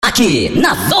Aqui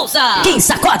na SOUZA, quem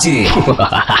sacode?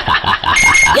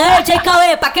 E aí, DJ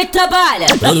KAUE, pra quem trabalha?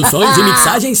 Produções e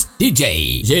mixagens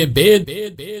DJ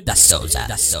GB da SOUZA.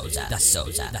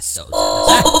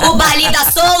 O baile da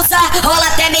SOUZA rola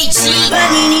até meio-dia. A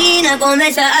menina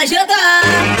começa a jogar.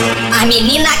 As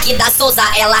meninas aqui da SOUZA,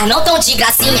 elas não tão de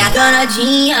gracinha.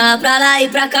 Danadinha pra lá e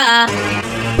pra cá.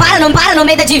 Não para no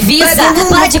meio da divisa.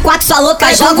 Para de quatro, sua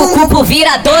louca. Joga o cu pro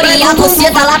virador e a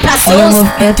buceta lá pra Olha o SOUZA.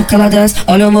 movimento que ela desce,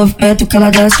 olha o movimento que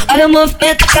ela desce, olha o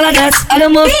movimento que ela desce, olha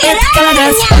o movimento que ela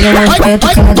desce, olha o movimento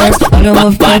que ela desce, olha o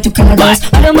movimento que ela desce,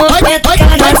 olha o movimento que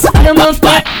ela desce, olha o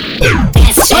movimento.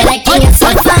 Essa xerequinha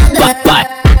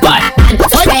safada.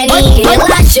 Esperinha,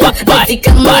 relaxa. Vai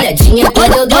ficar molhadinha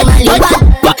quando eu dou uma limpada.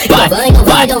 Então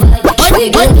vai,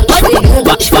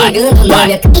 esfregando na minha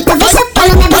cara. Então vem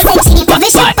chupando minha bucetinha, então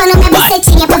vem chupando minha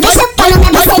bucetinha, então vem chupando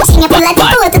minha bucetinha, pro lado e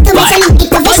pro outro tu mexe ali.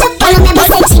 Então vem chupando minha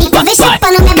bucetinha, então vem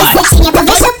chupando minha bucetinha, então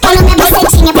vem chupando minha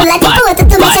bucetinha, pro lado e pro outro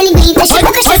tu mexe a linguinha. Então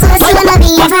chupa gostoso na sua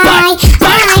novinha, vai,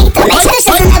 então mexe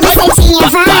gostoso na bucetinha,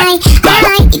 vai,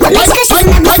 então mexe gostoso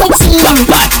na bucetinha.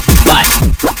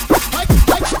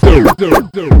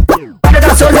 Olha da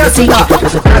SOUZA é assim, ó,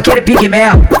 aquele pique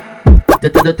mesmo.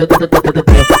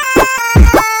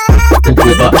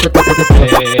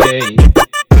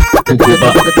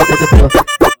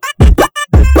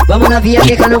 Vamos na via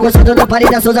que não gostou do parei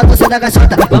da SOUZA, você da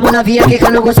caixota. Vamos na via que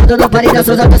não gostou do parei da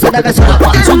SOUZA, você da caixota.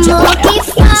 Amor, que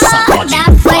foda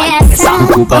foi essa?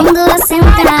 Quando você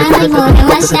entrar, não vou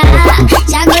relaxar.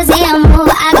 Já gozei, amor,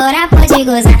 agora pode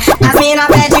gozar. As mina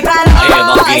pede pra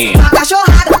nós, uma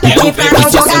cachorrada. Pede pra não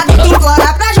jogar, tem que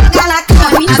implorar pra jogar na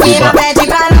cama. As mina pede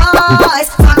pra nós,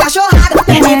 uma cachorrada.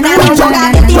 Pede pra não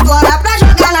jogar, tem que implorar pra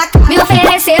jogar na cama. Me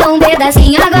ofereceu um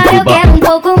pedacinho, agora eu quero um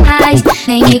pouco mais.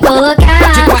 Nem me colocar,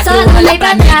 só do meio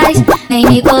pra trás. Nem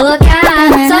me colocar,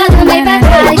 só do meio pra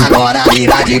trás. Agora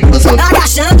vira de pulso,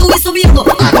 Agachando e subindo.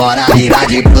 agora vira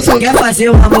de pulso, Quer fazer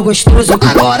um amor gostoso?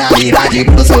 agora vira de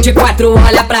pulso, De quatro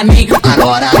olha pra mim.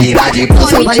 agora vira de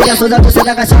pulso. Parei da SOUZA, você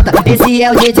da caixota. Esse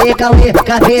é o DJ KAUE,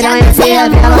 caveira essa é a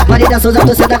vela. Parei da SOUZA,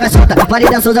 você da caixota. Parei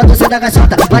da SOUZA, você da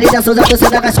caixota. Parei da SOUZA, você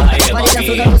da caixota. Parei da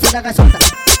SOUZA, você da caixota.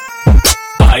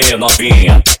 Aê,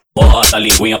 novinha, bota a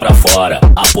linguinha pra fora.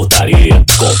 A putaria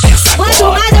começa Quanto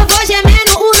agora. mais eu vou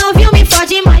gemendo, o novinho me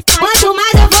fode mais. Quanto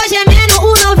mais eu vou gemendo,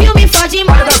 o novinho me fode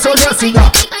mais. Olha da SOUZA é assim, ó,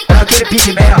 aquele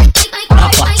pique mesmo. A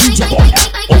partir de agora,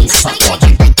 o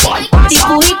sacode vai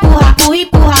começar. Empurra.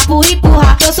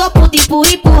 Eu sou puta,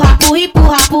 empurra.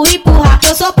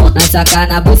 Eu sou puta. Nós saca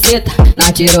na buceta,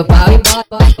 nós tira o pau e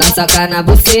bota. Nós saca na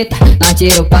buceta, nós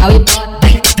tira o pau e bota.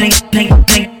 Vem sentando,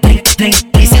 vem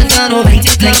sentando, vem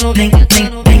fudendo,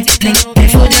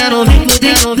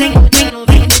 vem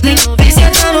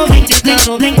sentando, vem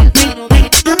sentando, vem.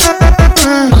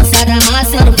 Moçada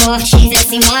amassando forte,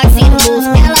 XS Max no bolso.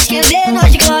 Elas querem ver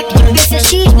nós de Glock, de PCX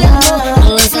pelo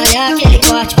morro. Lança-lhe aquele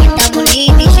corte, vai tá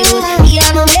bonito e cheiroso. E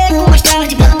a não ver com mostrar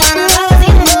de plantar na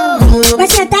base no morro. Vai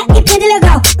sentar e prende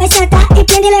legal, vai sentar e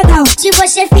prende legal. Se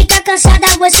você fica cansada,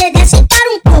 você desce e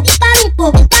para um pouco.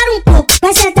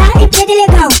 Vai sentar e prende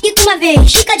legal. Fica uma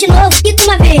vez, fica de novo. Fica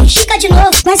uma vez, fica de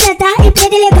novo. Vai sentar e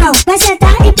prende legal. Vai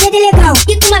sentar e prende legal.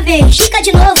 Fica uma vez, fica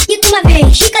de novo. Fica uma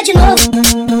vez, fica de novo.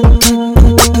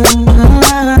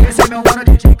 Esse é meu mano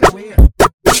DJ KAUE.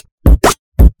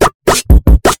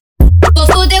 Vou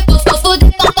fuder,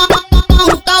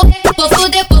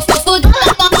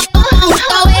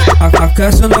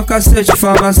 Aquece no cacete,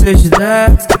 farmacete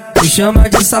 10. Me chama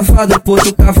de safado,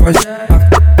 puto cafajé.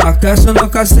 Aquece no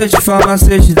cacete,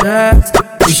 farmacete 10.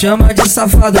 Me chama de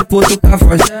safado, puto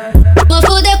cafajé. vou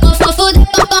fuder,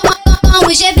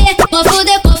 o GB. Vou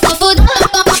fuder,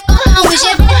 o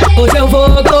GB. Hoje eu vou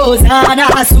gozar na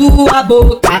sua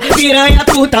boca. Piranha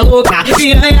puta louca.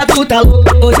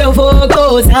 Hoje eu vou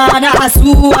gozar na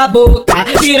sua boca.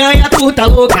 Piranha puta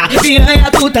louca.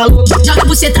 Joga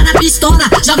você tá na pistola,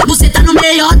 joga você tá no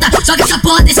meiota. Joga essa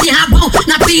porra desse rabão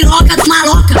na piroca do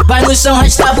maloca. Vai no chão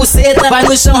rastar buceta, vai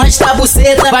no chão rastar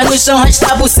buceta, vai no chão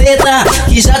rastar buceta,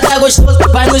 que já tá gostoso.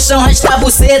 Vai no chão rastar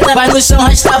buceta, vai no chão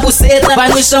rastar buceta, vai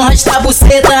no chão rastar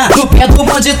buceta, no pé do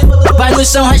bonde todo. Vai no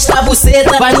chão rastar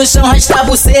buceta, vai no chão rastar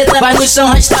buceta, vai no chão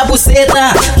rastar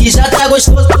buceta, que já tá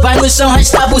gostoso. Vai no chão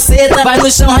rastar buceta, vai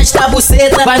no chão rastar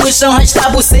buceta, vai no chão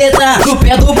rastar buceta, no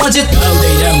pé do bonde todo.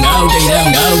 Aldeirão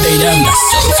da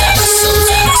SOUZA.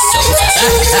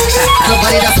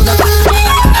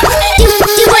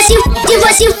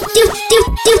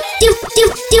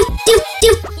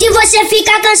 Se você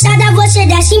ficar cansada, você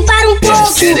desce e para um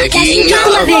pouco. Desce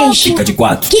uma vez. Fica de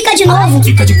 4. Quica de novo.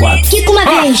 Fica de 4. Quica uma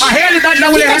vez. A realidade da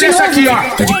mulherada é essa aqui, ó.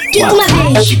 Fica de 4. Quica uma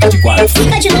vez. Fica de 4.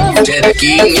 Fica de novo.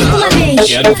 Quica uma vez.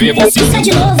 Quero ver você. Fica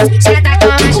de novo.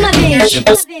 Quica uma vez.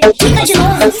 Fica de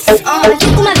novo.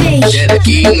 Quica uma vez. Fica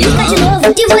de novo.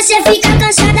 Se você fica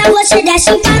cansada, você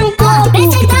desce e para um pouco. Vem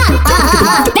sentar.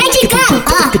 Vem de cá.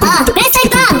 Vem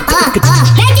sentar.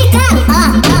 Vem de cá.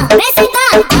 Vem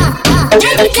sentar.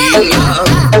 Vem de cá.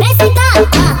 Vem sentar.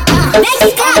 Vem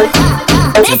de cá.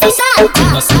 Vem sentar.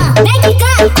 Vem de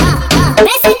cá.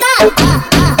 Vem sentar.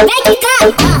 Vem de cá.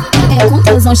 É com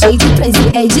tesão cheio de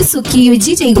prazer, é disso que o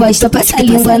DJ gosta. Passa a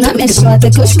língua na minha chota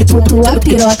que eu chupo tua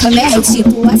piroca. Mete,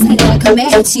 piroca,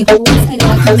 mete,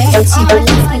 piroca, mete,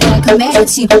 piroca,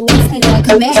 mete,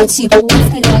 piroca, mete,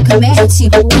 piroca, mete,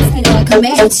 piroca,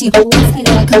 mete,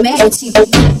 piroca, mete.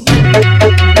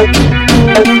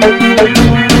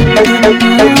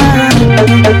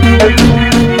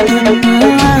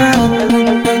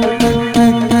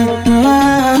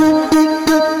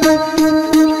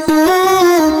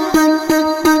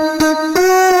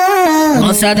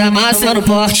 Moçada massa no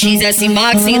porte, XS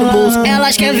Max no bolso.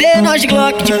 Elas querem ver nós de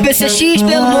Glock, de PCX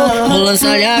pelo morro. Vou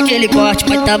lançar aquele corte,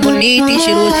 vai tá bonito e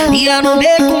cheiroso. Ia no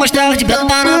beco, mostrar de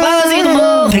brota na base do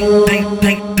morro. Vem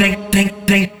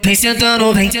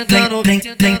sentando, vem sentando, vem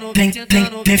sentando, vem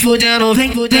sentando, vem fudendo,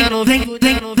 vem fudendo, vem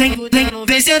fudendo, vem fudendo,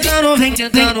 vem sentando, vem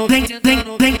sentando, vem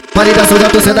sentando, vem. Vale da SOUZA,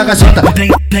 torcida da caixota. Vem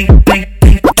sentando, vem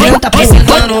fudendo,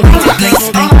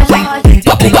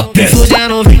 vem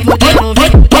fudendo, vem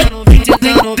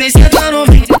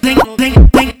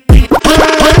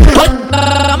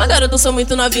calma, garoto, sou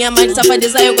muito novinha, mas de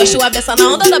safadeza eu gosto. A beça na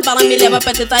onda da bala me leva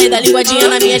pra tentar e dar linguadinha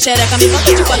na minha xereca. Me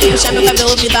bota de cola e puxa meu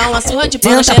cabelo, me dá uma surra de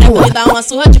pau na xereca. Me dá uma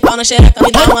surra de pau na xereca,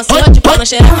 me dá uma surra de pau na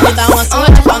xereca. Me dá uma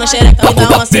surra de pau na xereca, me dá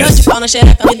uma surra de pau na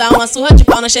xereca. Me dá uma surra de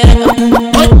pau na xereca.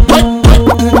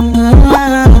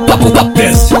 Papo da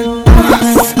peça.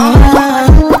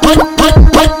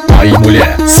 Aí,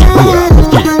 mulher, segura,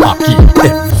 porque aqui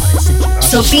é.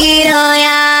 Sou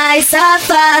piranha e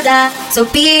safada, sou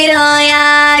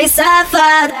piranha e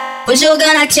safada. Vou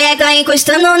jogando a tcheca,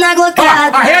 encostando na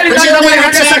glocada. Vou jogando a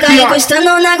tcheca,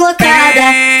 encostando na glocada.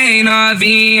 Vem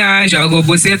novinha, joga o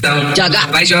bucetão.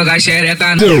 Vai jogar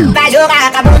xereca no. Vai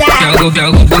jogar a bunda. Joga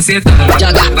o bucetão.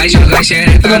 Vai jogar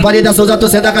xereca no. Vale da SOUZA,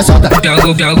 torcida da caixota.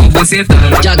 Joga o bucetão.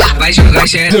 Vai jogar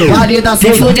xereca. Vale da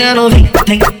SOUZA. Vem fudendo, vem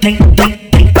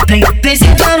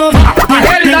sentando, vem. A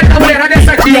realidade da mulherada é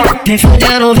essa aqui, ó. Vem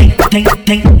fudendo, vem sentando,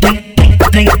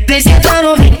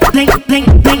 vem fudendo,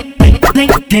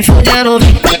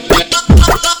 vem.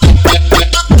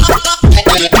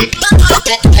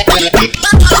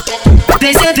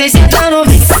 Vem sentando,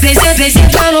 vem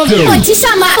sentando, vem. Vou te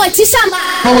chamar, vou te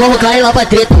chamar. Vamos cair lá pra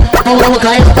treta, vamos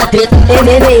cair lá pra treta. Eu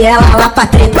levei ela lá pra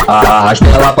treta. Arrasta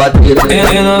ela pra treta.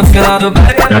 E no final do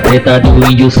baile, na treta do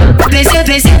índio santo. Vem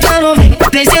sentando,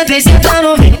 vem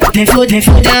sentando, vem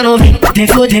fudendo, vem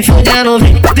fudendo, vem sentando,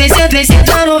 vem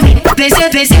sentando, vem.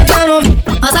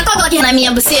 Rosa com a Glock na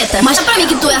minha buceta. Mostra pra mim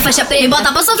que tu é faixa preta.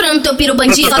 Bota pra sofrer no teu piro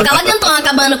bandido. Soca lá dentro,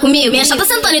 acabando comigo. Minha chata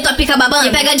sentando e tua pica babando. E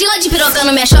pega de lá de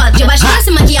pirocando minha chota. De baixo pra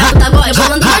cima que a puta gosta.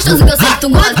 Bolando gostoso que eu sei que tu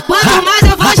gosta. Quanto mais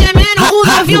eu vou gemendo, o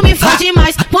navio me fode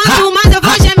mais. Quanto mais eu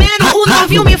vou gemendo, o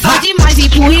navio me fode mais.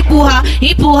 Empurra,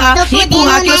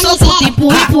 que eu sou puta.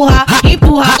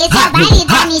 Empurra. Esse é o baile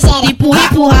da Nigéria.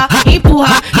 Empurra,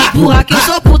 que eu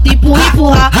sou puta.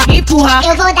 Empurra.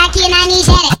 Eu vou daqui na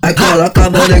Nigéria. Aí coloca a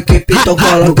mão na equipe, então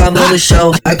coloca a mão no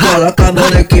chão. Aí coloca a mão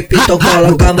na equipe, então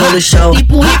coloca a mão no chão.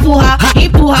 Empurra,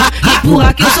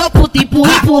 que eu sou puta.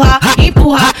 Empurra,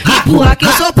 que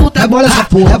eu sou puta. Rebola essa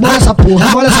porra, rebola essa porra,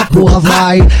 rebola essa porra,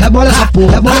 vai. Rebola essa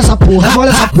porra, rebola essa porra, rebola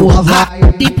essa porra, vai.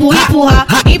 Empurra,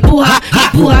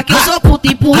 que eu sou puta.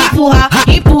 Empurra,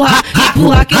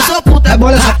 que eu sou puta.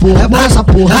 Rebola essa porra, rebola essa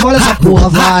porra, rebola essa porra,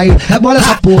 vai. Rebola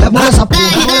essa porra, rebola essa porra.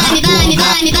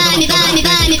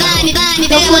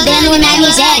 Tô fudendo na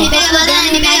Nigéria.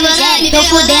 Tô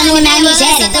fudendo na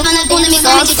Nigéria.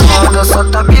 só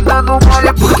tá me dando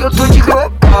mole porque eu tô de global.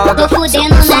 Tô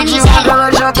fudendo na Nigéria. Na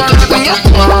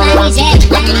Nigéria.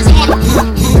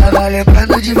 Tava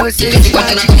lembrando de você.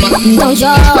 Então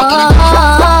joga.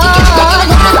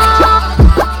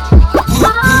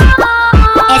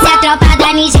 Essa é a tropa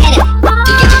da Nigéria.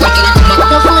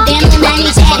 Tô fudendo na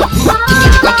Nigéria.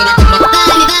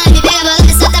 Vai, pega a bola,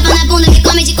 só tapa na bunda, me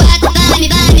come de quatro. Vai,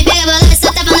 pega a bola,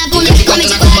 só tapa na bunda, me come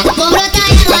de quatro. Vou brotar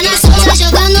ela na SOUZA,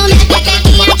 jogando minha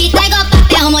pepequinha que tá igual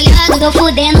papel molhado. Tô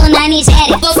fudendo na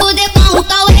Nigéria. Vou fuder com o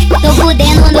KAUE. Tô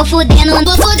fudendo. Vou fuder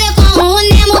com o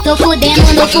Nemo. Tô fudendo.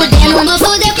 Vou fuder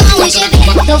com o GB.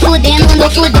 Tô fudendo.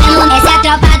 Essa é a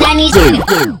tropa da Nigéria. Nigéria.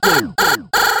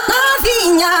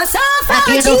 Novinha,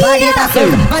 safadinha, aqui no baile da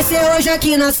Souza. Vai ser hoje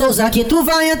aqui na Souza que tu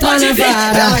vai entrar na vara.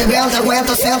 Ela arrebenta,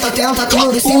 aguenta, senta, tenta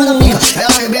tudo em cima da pica. Ela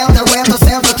arrebenta, aguenta,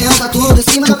 senta, tenta tudo em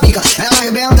cima da pica. Ela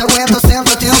arrebenta, aguenta,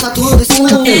 senta, tenta tudo em cima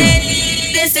da pica.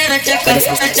 Descer a tchaca, a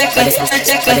tchaca, a tchaca, a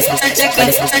tchaca, a tchaca, a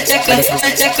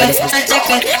tchaca, a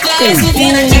tchaca. Vai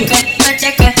subindo a tchaca, a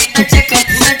tchaca, a tchaca,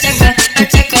 a tchaca, a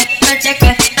tchaca, a tchaca,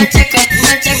 a tchaca, a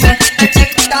tchaca, a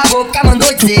tchaca. Da boca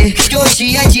mandou dizer que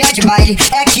hoje é dia de baile.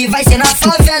 É que vai ser na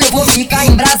favela, eu vou ficar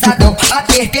embrasadão.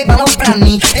 Apertei balão pra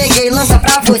mim, peguei lança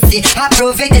pra você.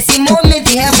 Aproveita esse momento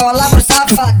e rebola pro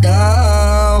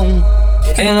safadão.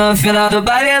 E no final do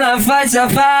baile não faz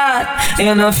safado.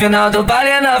 E no final do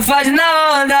baile não faz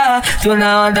na onda. Tu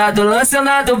na onda do lance, eu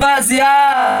na do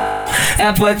baseado. É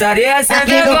putaria sem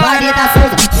vergonha.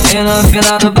 E no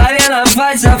final do baile não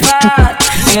faz safado.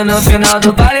 E no final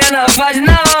do baile não faz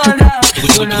na onda.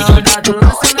 Tu na onda do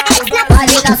lance, eu na do baseado.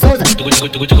 Baile da Souza.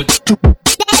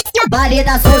 Baile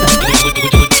da Souza.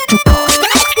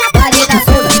 Baile da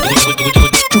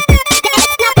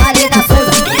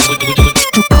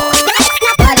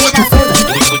Souza.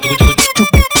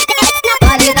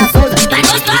 Baile da Souza. Vai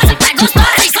gostosa, vai gostosa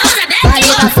em Souza, bebe. Vai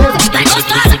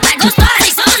gostosa, vai gostosa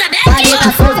em Souza, bebe.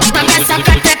 Toca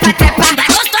soca, trepa, trepa. Vai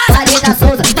gostosa. Baile da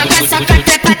Souza. Toca soca,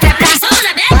 trepa, trepa. Em Souza,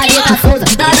 bebe.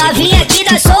 Da novinha aqui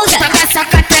da Souza. Toca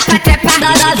soca, trepa, trepa. Da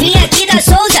novinha aqui da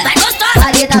Souza. Vai gostosa.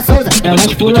 Baile da Souza.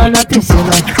 Elas pulam na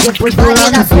piscina, depois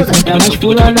pulam na Souza. Elas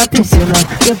pulam na piscina,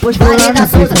 depois pulam na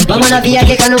Souza. Vamos novinha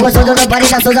que não gostou do baile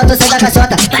da Souza, tô sendo a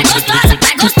caixota. Vai gostosa,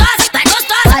 vai gostosa, vai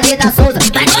gostosa. Baile da Souza.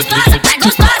 Vai gostosa, vai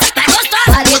gostosa, vai gostosa.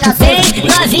 Baile da Souza.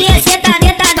 Novinha, senta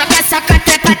dentro. Toca soca,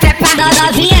 trepa, trepa. Da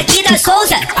novinha aqui da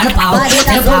Souza. Para o pau, para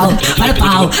o pau, para o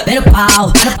pau, para o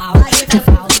pau, para o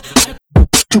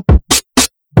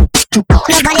pau.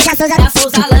 No baile da Souza, da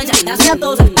Souzalândia, da Souza.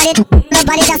 no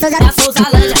baile da Souza, da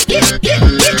Souzalândia. Só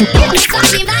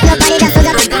que vai no baile da Souza.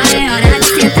 Agora é hora de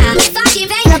sentar. Só que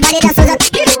vem no baile da Souza.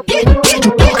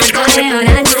 Agora é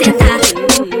hora de sentar.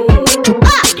 Ó,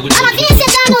 a novinha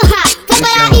sentando no rap. Foi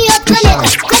parar em outro planeta.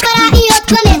 Foi parar em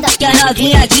outro planeta. Que a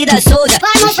novinha aqui da Souza.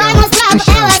 Vai mostrar pra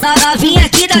elas. Da novinha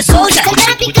aqui da Souza. Senta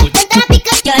na pica, senta na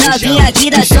pica. Que a novinha aqui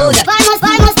da Souza. Vai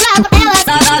mostrar pra elas.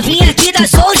 Da novinha aqui da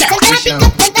Souza. Senta na pica, senta na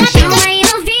pica. Calma aí,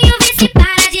 novinho, vê se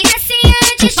para. Diga assim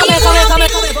antes de Calma aí,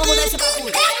 vamos nesse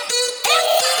bagulho.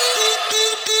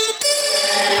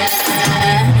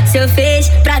 Se eu fiz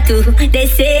pra tu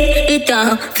descer,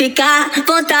 então fica à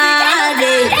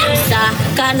vontade.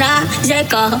 Sacanagem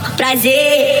com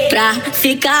prazer pra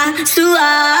ficar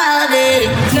suave.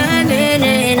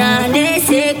 Menina,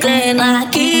 nesse clima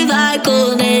que vai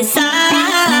começar.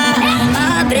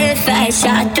 Abre,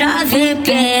 fecha, trave,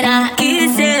 pena que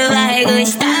cê vai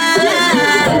gostar.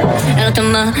 Ela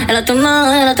toma, ela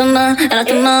toma, ela toma, ela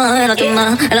toma, ela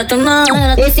toma, ela toma.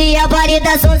 Esse é o baile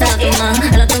da Souza. Ela toma,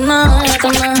 ela toma, ela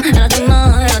toma, ela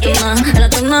toma, ela toma, ela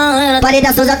toma. Baile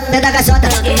da Souza, dentro da caixota.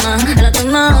 Ela toma, ela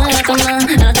toma, ela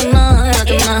toma, ela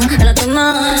toma, ela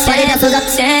toma. Baile da Souza.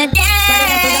 Sente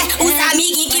os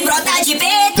amiguinhos que brota de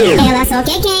peito. Ela só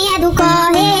quer quem é do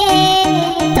corre.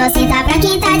 Só senta pra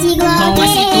quem tá de glock.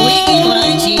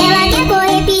 Ela quer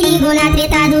correr perigo na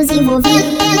treta dos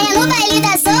envolvidos. Ela é no baile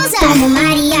da Souza. Como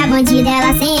Maria bandida,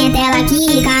 ela senta, ela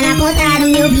quica na ponta do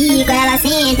meu bico. Ela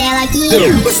senta, ela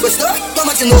quica. Gostou?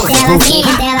 Toma de novo. Ela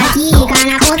senta, ela quica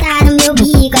na ponta do meu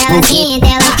bico. Ela senta,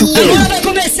 ela quica. Agora vai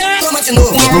começar. Toma de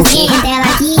novo. Ela senta, ela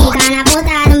quica na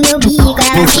ponta do meu bico.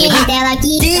 Ela senta, ela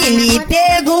quica. Se me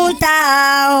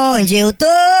perguntar onde eu tô,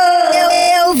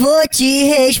 eu vou te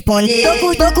responder.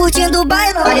 Tô curtindo o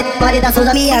baile, baile da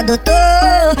Souza me adotou.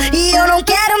 E eu não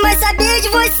quero mais saber de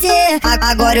você.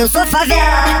 Agora eu sou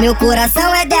favela, meu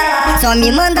coração é dela. Só me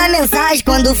manda mensagem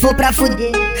quando for pra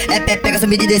fuder. É pé, pega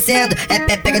subindo e descendo. É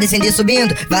pé, pega descendo e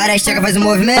subindo. Várias chega, faz um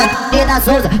movimento. Baile da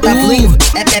Souza, tá fluindo.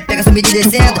 É pé, pega subindo e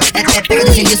descendo. É pé, pega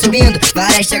descendo e subindo.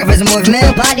 Várias chega, faz um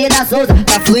movimento. Baile da Souza,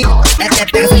 tá fluindo. É pé,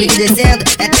 pega subindo e descendo.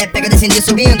 É pé, pega descendo e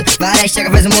subindo. Várias chega,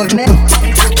 faz um movimento.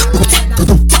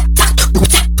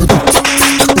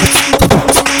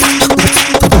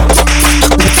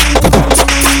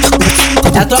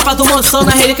 É a tropa do Moção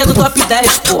na relíquia do top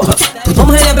 10, porra.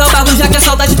 Vamos relembrar o bagulho já que é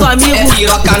saudade do amigo. É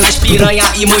piroca nas piranha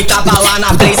e muita bala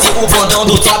na Blaze. O bondão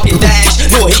do top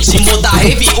 10. No ritmo da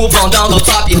rave, o bondão do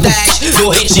top 10. No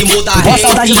ritmo da rave. Ó,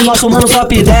 saudade do nosso mano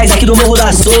top 10 aqui do Morro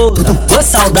da Souza. Ô,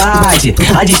 saudade,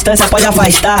 a distância pode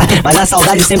afastar, mas a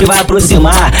saudade sempre vai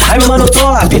aproximar. Aí, meu mano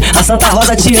top, a Santa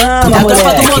Rosa te ama, é a moleque.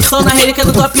 tropa do Moção na relíquia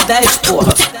do top 10,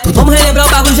 porra. Vamos relembrar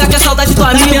o bagulho já que é saudade do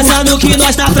amigo. Tá pensando que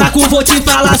nós tá fraco, vou te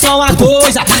falar só uma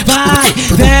coisa. Vai vai,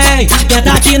 vem,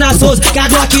 tenta aqui na Souza, que a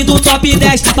Glock do top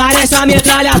 10 parece uma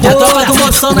metralhadora. É a tropa do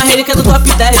moção na relíquia do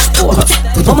top 10, porra.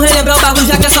 Vamos relembrar o bagulho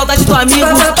já que é saudade do amigo.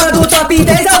 A tropa do top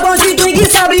 10 é o bonde do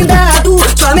enguiça blindado.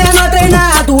 Só menor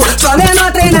treinado, só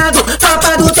menor treinado.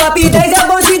 Tropa do top 10 é o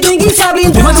bonde do enguiça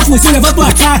blindado. Levanta os fuzil, levanta o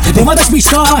AK, levanta as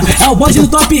pistolas. É o bonde do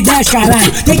top 10,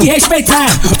 caralho. Tem que respeitar.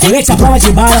 Colete a prova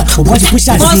de bala, o bonde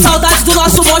puxa assim. Mó saudade do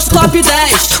nosso monstro top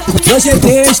 10. Dois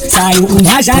GTs, saiu um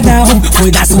rajadão.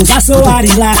 Foi da Souza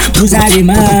Soares lá pros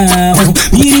alemão.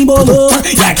 Mirimbolou,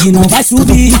 e aqui não vai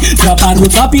subir. Tropa do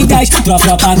top 10,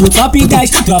 tropa do top 10,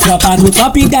 tropa do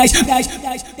top 10, 10,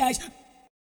 10, 10.